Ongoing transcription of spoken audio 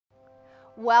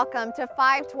Welcome to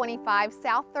 525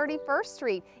 South 31st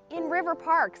Street in River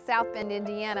Park, South Bend,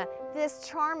 Indiana. This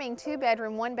charming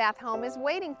 2-bedroom, 1-bath home is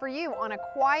waiting for you on a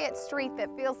quiet street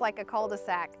that feels like a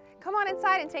cul-de-sac. Come on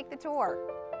inside and take the tour.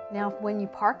 Now, when you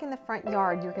park in the front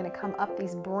yard, you're going to come up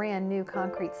these brand new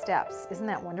concrete steps. Isn't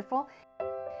that wonderful?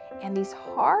 And these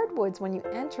hardwoods, when you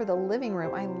enter the living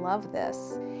room, I love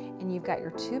this. And you've got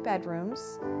your 2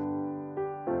 bedrooms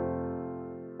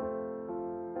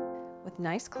with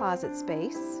nice closet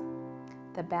space.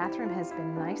 The bathroom has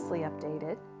been nicely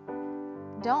updated.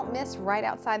 Don't miss right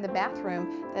outside the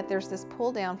bathroom that there's this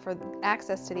pull down for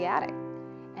access to the attic.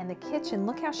 And the kitchen,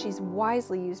 look how she's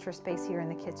wisely used her space here in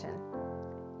the kitchen.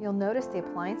 You'll notice the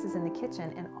appliances in the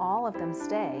kitchen and all of them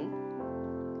stay.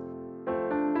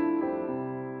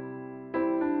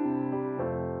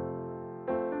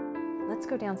 Let's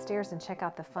go downstairs and check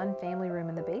out the fun family room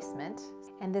in the basement.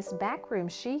 And this back room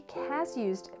she has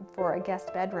used for a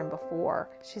guest bedroom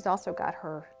before. She's also got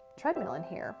her treadmill in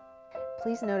here.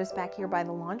 Please notice back here by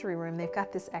the laundry room, they've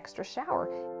got this extra shower.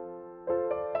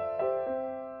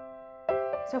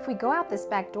 So if we go out this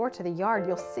back door to the yard,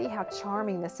 you'll see how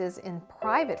charming this is in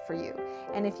private for you.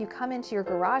 And if you come into your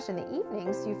garage in the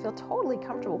evenings, you feel totally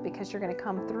comfortable because you're going to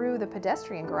come through the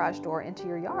pedestrian garage door into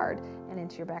your yard and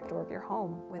into your back door of your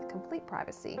home with complete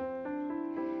privacy.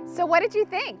 So what did you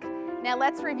think? Now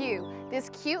let's review. This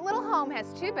cute little home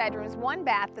has 2 bedrooms, 1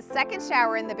 bath, the second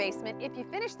shower in the basement. If you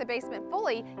finish the basement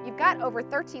fully, you've got over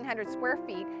 1,300 square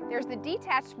feet. There's the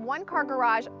detached 1-car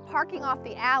garage parking off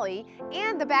the alley,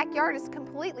 and the backyard is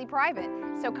completely private.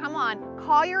 So come on,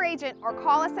 call your agent or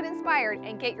call us at Inspired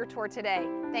and get your tour today.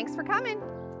 Thanks for coming.